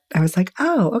I was like,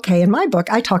 oh, okay. In my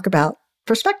book, I talk about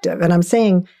perspective, and I'm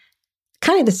saying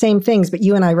kind of the same things, but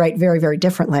you and I write very, very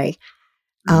differently.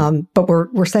 But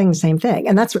we're saying the same thing.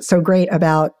 And that's what's so great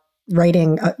about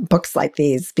writing books like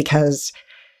these, because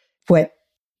what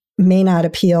may not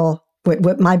appeal,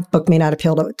 what my book may not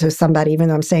appeal to somebody, even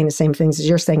though I'm saying the same things as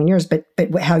you're saying in yours, but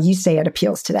how you say it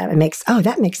appeals to them. It makes,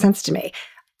 that makes sense to me.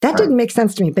 That didn't make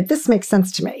sense to me, but this makes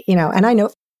sense to me, and I know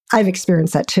I've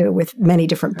experienced that too with many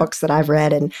different books that I've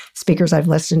read and speakers I've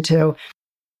listened to.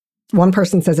 One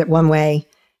person says it one way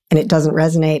and it doesn't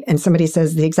resonate, and somebody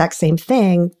says the exact same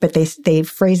thing, but they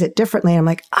phrase it differently. And I'm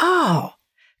like,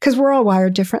 because we're all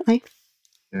wired differently.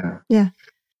 Yeah. Yeah.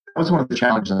 That was one of the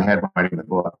challenges I had writing the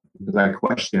book, because I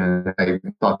questioned, I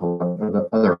thought to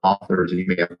other authors, and you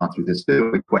may have gone through this too,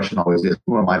 the question always is,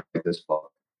 who am I to write this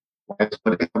book? Why is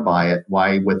somebody going to buy it?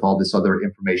 Why, with all this other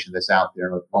information that's out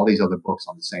there, all these other books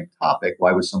on the same topic,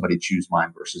 why would somebody choose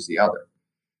mine versus the other?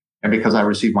 And because I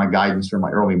received my guidance from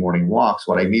my early morning walks,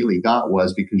 what I immediately got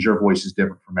was, because your voice is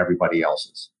different from everybody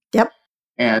else's. Yep.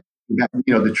 And,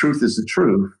 the truth is the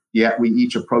truth, yet we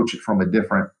each approach it from a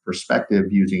different perspective,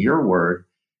 using your word,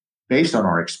 based on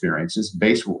our experiences,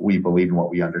 based on what we believe and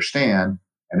what we understand.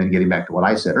 And then getting back to what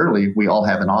I said earlier, we all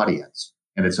have an audience.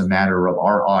 And it's a matter of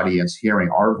our audience hearing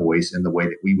our voice in the way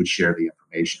that we would share the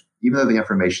information, even though the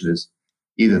information is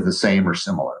either the same or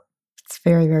similar. It's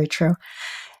very, very true.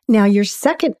 Now, your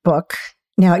second book,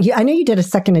 I know you did a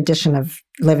second edition of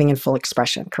Living in Full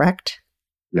Expression, correct?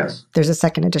 Yes. There's a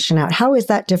second edition out. How is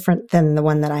that different than the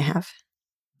one that I have?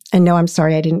 And no, I'm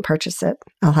sorry, I didn't purchase it.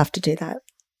 I'll have to do that.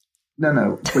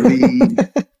 No. For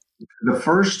the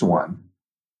first one,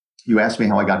 you asked me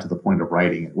how I got to the point of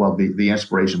writing it. Well, the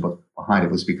inspiration behind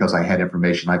it was because I had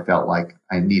information I felt like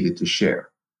I needed to share.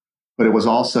 But it was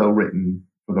also written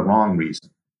for the wrong reason.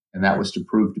 And that was to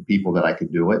prove to people that I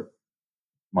could do it.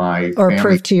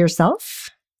 Prove to yourself?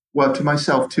 Well, to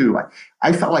myself too.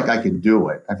 I felt like I could do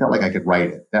it. I felt like I could write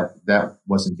it. That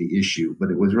wasn't the issue.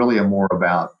 But it was really more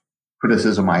about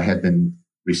criticism I had been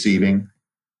receiving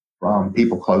from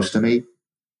people close to me.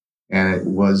 And it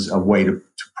was a way to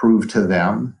prove to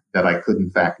them that I could, in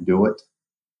fact, do it.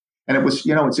 And it was,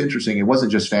 it's interesting. It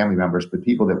wasn't just family members, but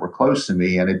people that were close to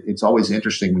me. And it's always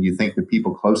interesting when you think the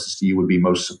people closest to you would be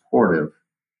most supportive.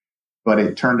 But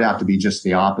it turned out to be just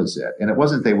the opposite. And it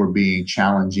wasn't they were being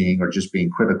challenging or just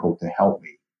being critical to help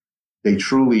me. They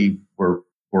truly were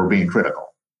being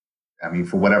critical. I mean,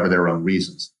 for whatever their own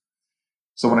reasons.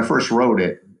 So when I first wrote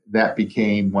it, that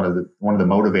became one of the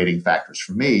motivating factors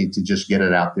for me to just get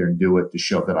it out there and do it to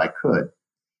show that I could.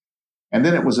 And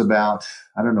then it was about,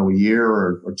 I don't know, a year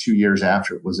or 2 years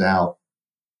after it was out,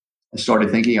 I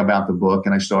started thinking about the book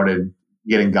and I started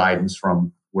getting guidance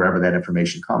from wherever that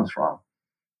information comes from.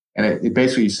 And it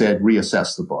basically said,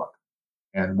 reassess the book.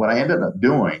 And what I ended up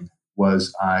doing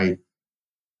was I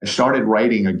started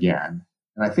writing again.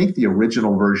 And I think the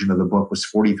original version of the book was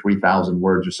 43,000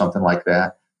 words or something like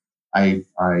that. I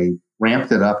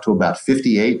ramped it up to about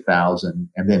 58,000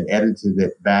 and then edited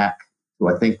it back to,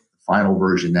 I think the final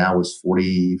version now is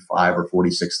 45 or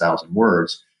 46,000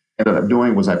 words. What I ended up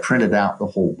doing was I printed out the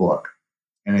whole book,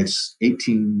 and it's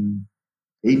 18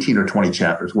 or 20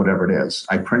 chapters, whatever it is.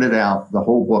 I printed out the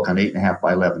whole book on 8.5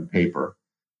 by 11 paper.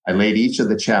 I laid each of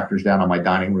the chapters down on my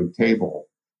dining room table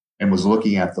and was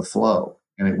looking at the flow,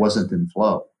 and it wasn't in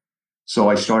flow. So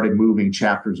I started moving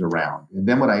chapters around. And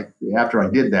then after I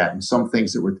did that, and some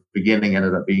things that were at the beginning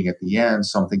ended up being at the end,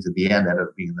 some things at the end ended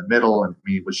up being in the middle. And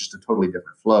it was just a totally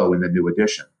different flow in the new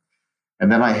edition.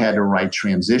 And then I had to write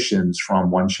transitions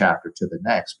from one chapter to the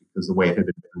next because the way it had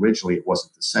been originally, it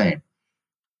wasn't the same.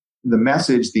 The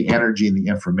message, the energy, and the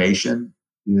information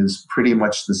is pretty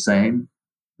much the same.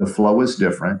 The flow is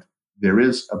different. There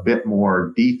is a bit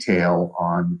more detail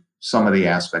on some of the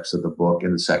aspects of the book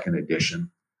in the second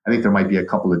edition. I think there might be a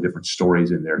couple of different stories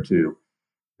in there too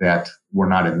that were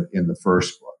not in the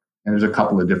first book. And there's a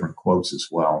couple of different quotes as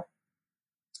well.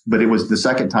 But it was the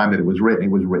second time that it was written.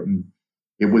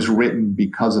 It was written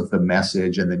because of the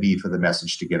message and the need for the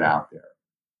message to get out there.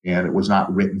 And it was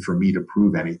not written for me to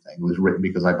prove anything. It was written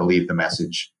because I believed the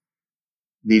message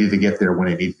needed to get there when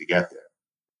it needed to get there.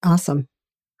 Awesome.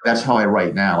 That's how I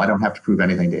write now. I don't have to prove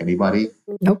anything to anybody.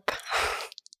 Nope.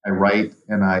 I write,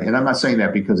 and I'm not saying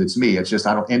that because it's me. It's just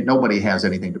and nobody has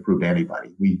anything to prove to anybody.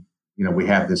 We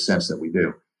have this sense that we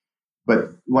do. But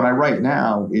when I write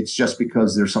now, it's just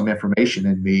because there's some information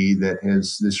in me that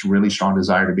has this really strong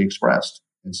desire to be expressed.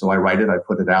 And so I write it, I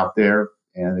put it out there,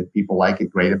 and if people like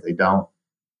it, great. If they don't,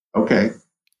 okay.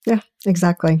 Yeah,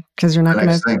 exactly. Because you're not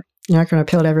going to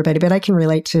appeal to everybody. But I can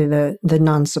relate to the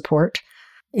non-support.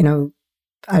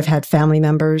 I've had family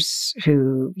members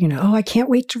who, I can't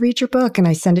wait to read your book. And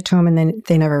I send it to them and then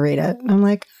they never read it. And I'm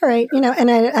like, all right, and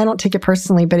I don't take it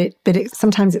personally, but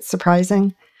sometimes it's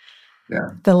surprising. Yeah.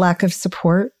 The lack of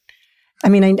support. I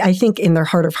mean, I think in their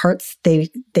heart of hearts,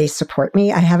 they support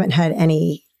me. I haven't had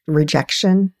any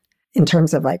rejection in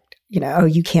terms of like, oh,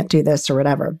 you can't do this or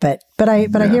whatever. But I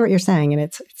hear what you're saying, and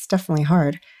it's definitely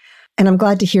hard. And I'm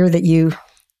glad to hear that you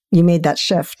made that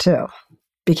shift too,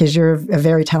 because you're a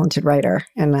very talented writer,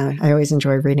 and I always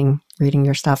enjoy reading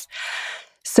your stuff.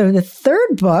 So the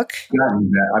third book,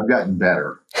 I've gotten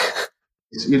better.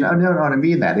 No, I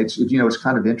mean that. It's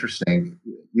kind of interesting.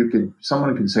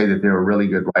 Someone can say that they're a really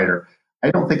good writer. I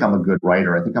don't think I'm a good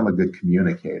writer. I think I'm a good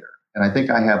communicator. And I think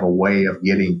I have a way of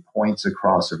getting points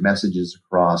across or messages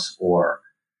across or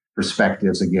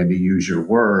perspectives, again, to use your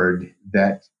word,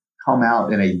 that come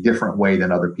out in a different way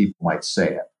than other people might say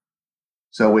it.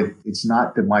 So it's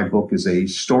not that my book is a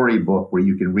story book where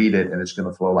you can read it and it's going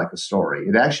to flow like a story.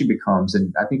 It actually becomes,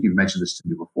 and I think you've mentioned this to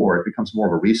me before, it becomes more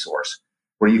of a resource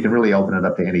where you can really open it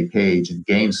up to any page and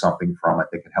gain something from it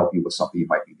that can help you with something you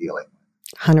might be dealing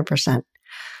with. 100%.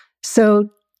 So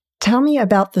tell me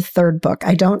about the third book.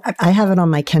 I have it on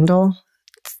my Kindle.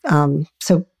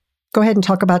 So go ahead and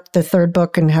talk about the third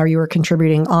book and how you were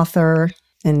contributing author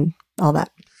and all that.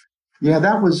 Yeah, I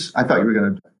thought you were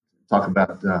going to talk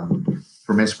about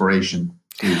From Inspiration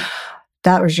to...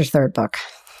 That was your third book.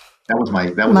 That was my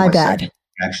bad. Second.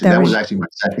 Actually, that was actually my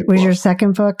second book. Was your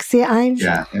second book? See, and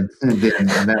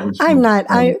that was... I'm not...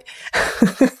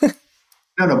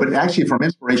 No, but actually From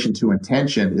Inspiration to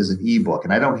Intention is an ebook,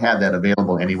 and I don't have that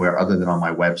available anywhere other than on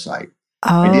my website.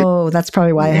 Oh, that's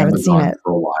probably why I haven't seen it.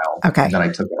 For a while. Okay. And then I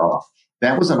took it off.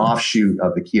 That was an offshoot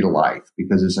of The Key to Life,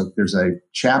 because there's a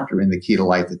chapter in The Key to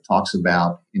Life that talks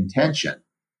about intention.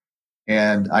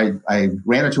 And I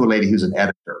ran into a lady who's an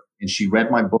editor, and she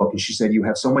read my book, and she said, you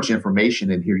have so much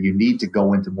information in here, you need to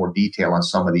go into more detail on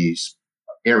some of these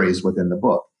areas within the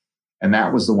book. And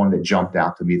that was the one that jumped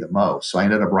out to me the most. So I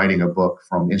ended up writing a book,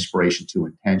 From Inspiration to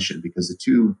Intention, because the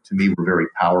two, to me, were very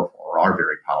powerful, or are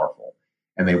very powerful,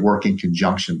 and they work in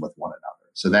conjunction with one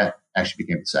another. So that actually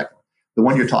became the second one. The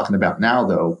one you're talking about now,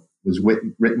 though, was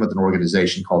written with an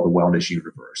organization called the Wellness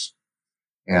Universe.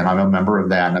 And I'm a member of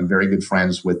that, and I'm very good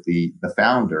friends with the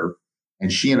founder.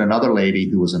 And she and another lady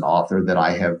who was an author that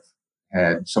I have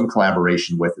had some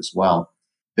collaboration with as well,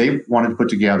 they wanted to put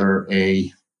together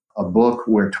a a book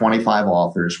where 25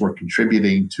 authors were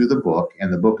contributing to the book.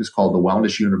 And the book is called The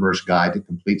Wellness Universe Guide to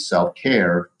Complete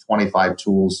Self-Care, 25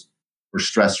 Tools for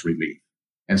Stress Relief.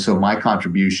 And so my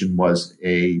contribution was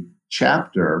a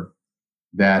chapter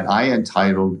that I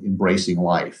entitled Embracing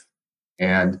Life.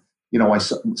 And,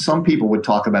 some people would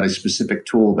talk about a specific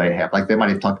tool they have, like they might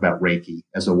have talked about Reiki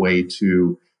as a way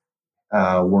to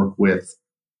work with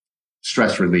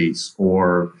stress release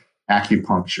or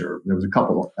acupuncture. There was a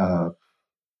couple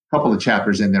of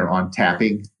chapters in there on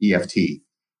tapping, EFT,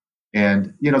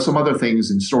 and, some other things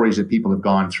and stories that people have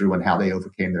gone through and how they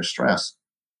overcame their stress.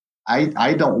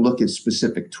 I don't look at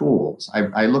specific tools.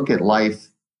 I look at life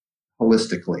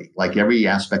holistically, like every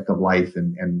aspect of life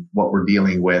and what we're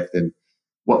dealing with and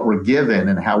what we're given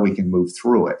and how we can move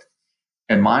through it.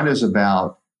 And mine is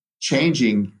about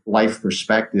changing life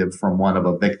perspective from one of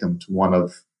a victim to one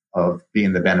of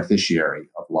being the beneficiary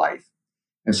of life.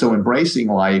 And so Embracing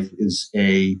Life is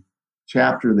a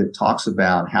chapter that talks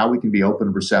about how we can be open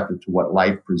and receptive to what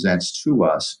life presents to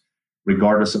us,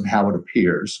 regardless of how it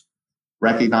appears,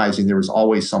 recognizing there is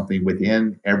always something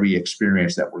within every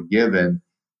experience that we're given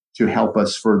to help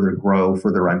us further grow,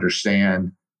 further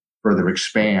understand, further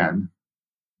expand,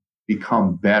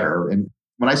 become better. And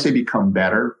when I say become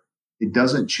better, it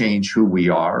doesn't change who we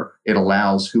are. It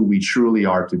allows who we truly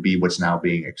are to be what's now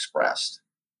being expressed.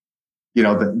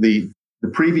 The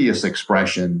previous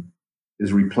expression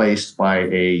is replaced by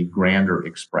a grander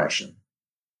expression.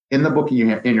 In the book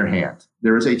in your hand,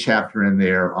 there is a chapter in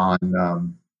there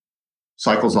on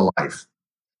cycles of life.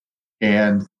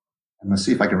 And I'm going to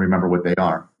see if I can remember what they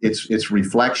are. It's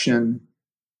reflection,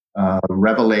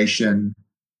 revelation,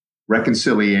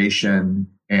 reconciliation,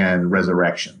 and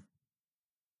resurrection.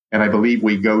 And I believe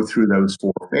we go through those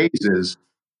 4 phases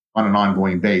on an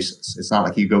ongoing basis. It's not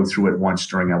like you go through it once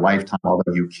during a lifetime,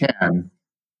 although you can,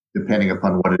 depending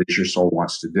upon what it is your soul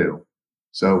wants to do.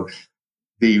 So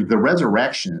the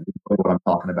resurrection is what I'm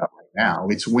talking about right now.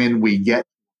 It's when we get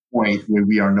to a point where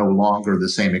we are no longer the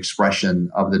same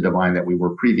expression of the divine that we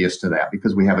were previous to that,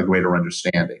 because we have a greater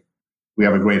understanding. We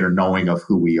have a greater knowing of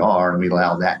who we are, and we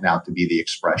allow that now to be the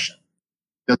expression.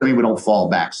 Doesn't mean we don't fall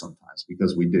back sometimes,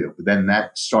 because we do. But then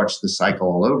that starts the cycle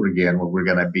all over again, where we're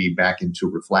going to be back into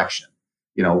reflection.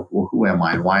 Well, who am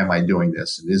I and why am I doing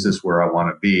this? And is this where I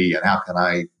want to be? And how can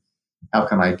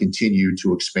I continue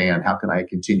to expand? How can I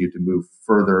continue to move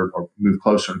further or move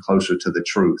closer and closer to the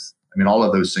truth? I mean, all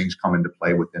of those things come into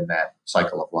play within that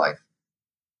cycle of life.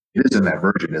 It is in that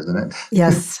version, isn't it?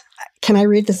 Yes. Can I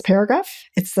read this paragraph?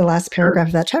 It's the last paragraph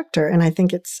of that chapter. And I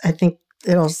think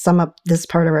it'll sum up this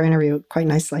part of our interview quite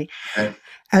nicely. Okay.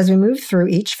 As we move through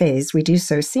each phase, we do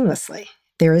so seamlessly.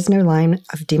 There is no line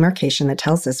of demarcation that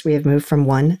tells us we have moved from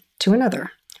one to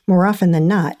another. More often than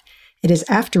not, it is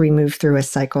after we move through a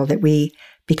cycle that we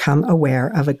become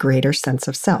aware of a greater sense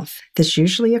of self. This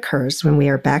usually occurs when we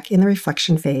are back in the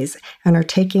reflection phase and are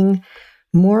taking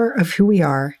more of who we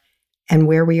are and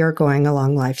where we are going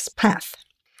along life's path.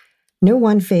 No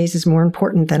one phase is more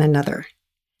important than another,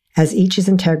 as each is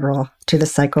integral to the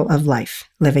cycle of life,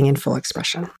 living in full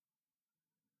expression.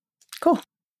 Cool.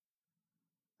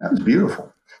 That was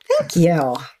beautiful. Thank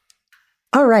you.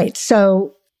 All right.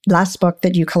 So last book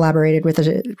that you collaborated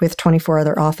with 24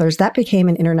 other authors, that became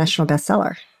an international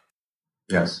bestseller.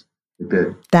 Yes, it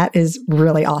did. That is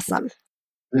really awesome.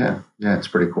 Yeah, it's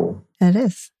pretty cool. It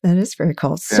is. That is very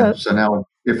cool. Yeah, so now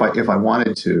if I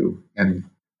wanted to, and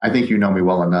I think you know me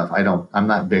well enough, I'm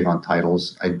not big on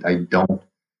titles. This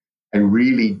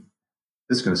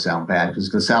is going to sound bad because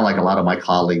it's going to sound like a lot of my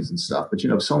colleagues and stuff, but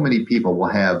so many people will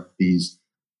have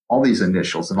all these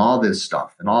initials and all this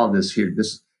stuff and all this here,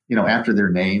 after their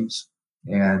names.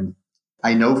 And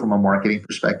I know from a marketing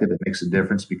perspective, it makes a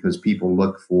difference because people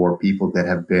look for people that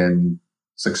have been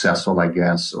successful, I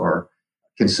guess, or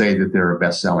can say that they're a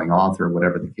best-selling author,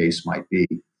 whatever the case might be.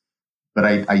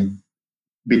 But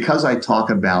because I talk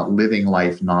about living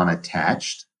life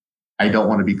non-attached, I don't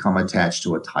want to become attached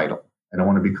to a title. I don't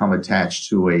want to become attached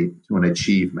to an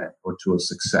achievement or to a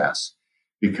success,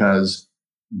 because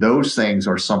those things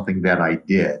are something that I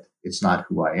did. It's not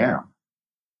who I am.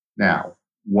 Now,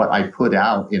 what I put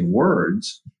out in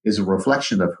words is a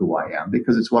reflection of who I am,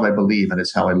 because it's what I believe and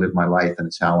it's how I live my life and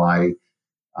it's how I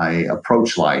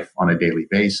approach life on a daily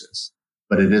basis.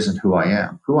 But it isn't who I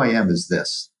am. Who I am is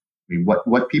this. I mean,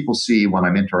 what people see when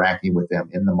I'm interacting with them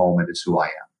in the moment is who I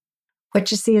am.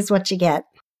 What you see is what you get.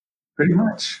 Pretty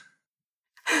much.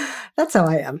 That's how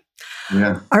I am.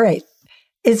 Yeah. All right.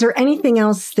 Is there anything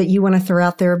else that you want to throw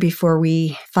out there before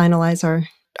we finalize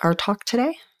our talk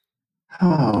today?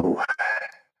 Oh,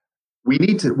 we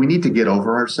need to get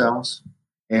over ourselves.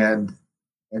 And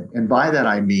by that,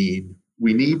 I mean,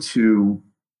 we need to,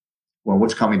 well,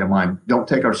 what's coming to mind? Don't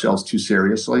take ourselves too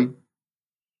seriously,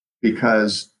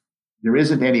 because there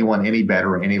isn't anyone any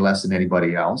better or any less than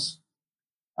anybody else.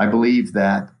 I believe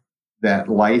that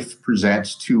life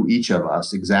presents to each of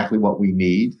us exactly what we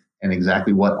need and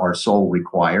exactly what our soul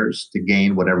requires to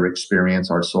gain whatever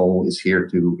experience our soul is here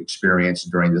to experience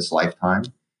during this lifetime.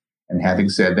 And having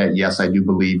said that, yes, I do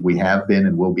believe we have been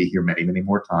and will be here many, many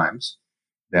more times,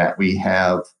 that we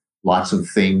have lots of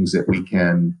things that we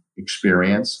can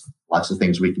experience, lots of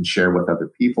things we can share with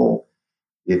other people.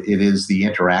 It is the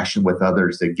interaction with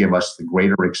others that give us the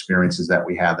greater experiences that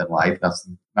we have in life.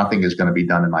 Nothing is going to be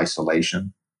done in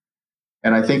isolation.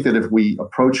 And I think that if we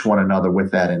approach one another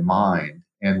with that in mind,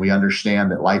 and we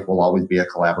understand that life will always be a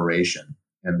collaboration,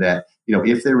 and that,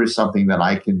 if there is something that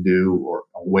I can do or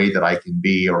a way that I can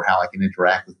be or how I can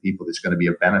interact with people that's going to be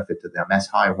a benefit to them, that's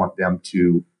how I want them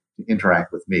to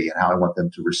interact with me and how I want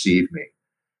them to receive me.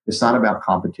 It's not about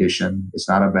competition. It's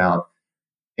not about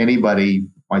anybody,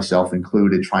 myself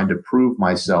included, trying to prove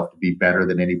myself to be better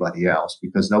than anybody else,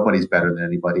 because nobody's better than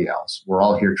anybody else. We're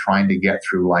all here trying to get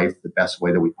through life the best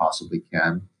way that we possibly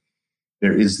can.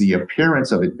 There is the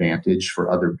appearance of advantage for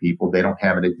other people. They don't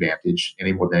have an advantage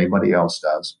any more than anybody else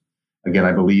does. Again,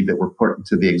 I believe that we're put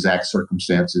into the exact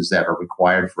circumstances that are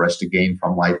required for us to gain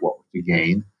from life what we're to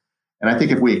gain. And I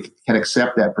think if we can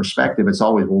accept that perspective, it's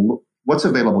always, well, what's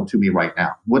available to me right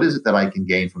now? What is it that I can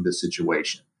gain from this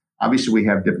situation? Obviously, we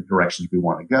have different directions we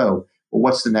want to go, but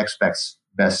what's the next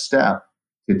best step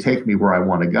to take me where I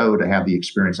want to go, to have the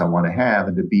experience I want to have,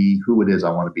 and to be who it is I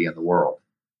want to be in the world?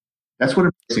 That's what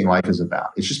embracing life is about.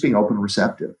 It's just being open and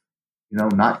receptive,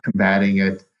 not combating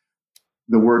it.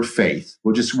 The word faith,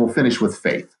 we'll finish with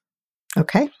faith.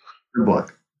 Okay. Your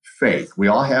book, faith. We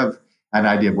all have an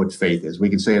idea of what faith is. We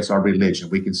can say it's our religion.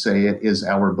 We can say it is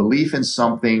our belief in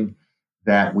something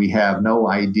that we have no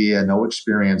idea, no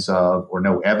experience of, or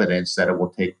no evidence that it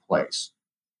will take place.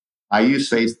 I use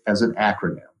faith as an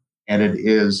acronym, and it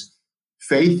is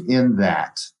faith in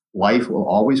that life will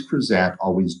always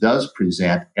does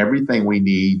present everything we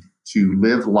need to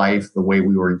live life the way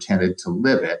we were intended to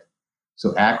live it.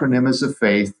 So acronym is the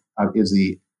faith,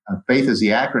 faith is the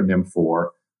acronym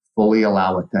for fully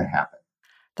allow it to happen.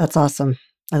 That's awesome.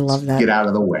 I love that. Get out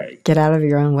of the way. Get out of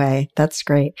your own way. That's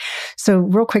great. So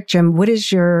real quick, Jim, what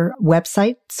is your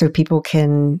website so people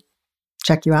can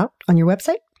check you out on your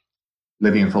website?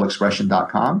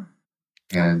 livingInFullExpression.com,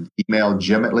 and email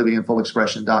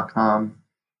jim@livingInFullExpression.com.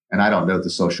 And I don't know the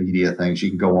social media things. You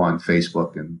can go on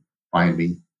Facebook and find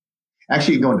me.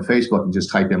 Actually, you can go into Facebook and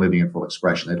just type in Living in Full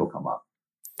Expression. It'll come up.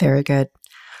 Very good.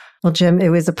 Well, Jim, it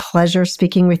was a pleasure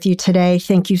speaking with you today.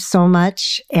 Thank you so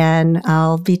much. And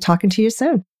I'll be talking to you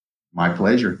soon. My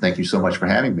pleasure. Thank you so much for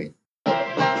having me.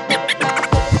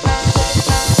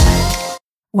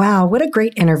 Wow, what a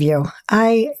great interview.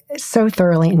 I so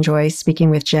thoroughly enjoy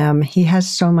speaking with Jim. He has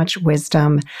so much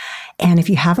wisdom. And if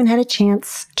you haven't had a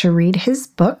chance to read his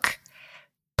book,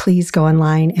 please go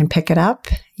online and pick it up.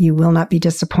 You will not be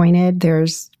disappointed.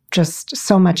 There's just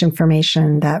so much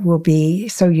information that will be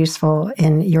so useful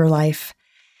in your life.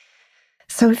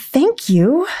 So thank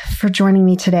you for joining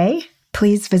me today.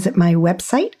 Please visit my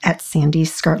website at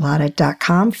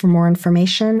sandyscarlotta.com for more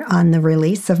information on the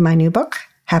release of my new book,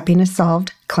 Happiness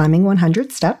Solved: Climbing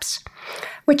 100 Steps,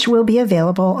 which will be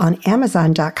available on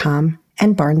Amazon.com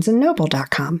and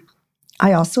BarnesandNoble.com.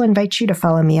 I also invite you to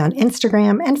follow me on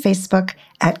Instagram and Facebook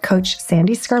at Coach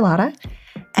Sandy Scarlotta,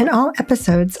 and all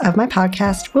episodes of my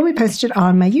podcast will be posted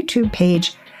on my YouTube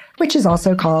page, which is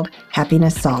also called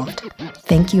Happiness Solved.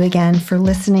 Thank you again for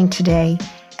listening today,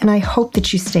 and I hope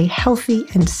that you stay healthy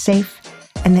and safe,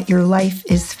 and that your life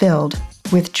is filled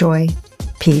with joy,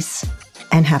 peace,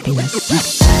 and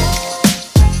happiness.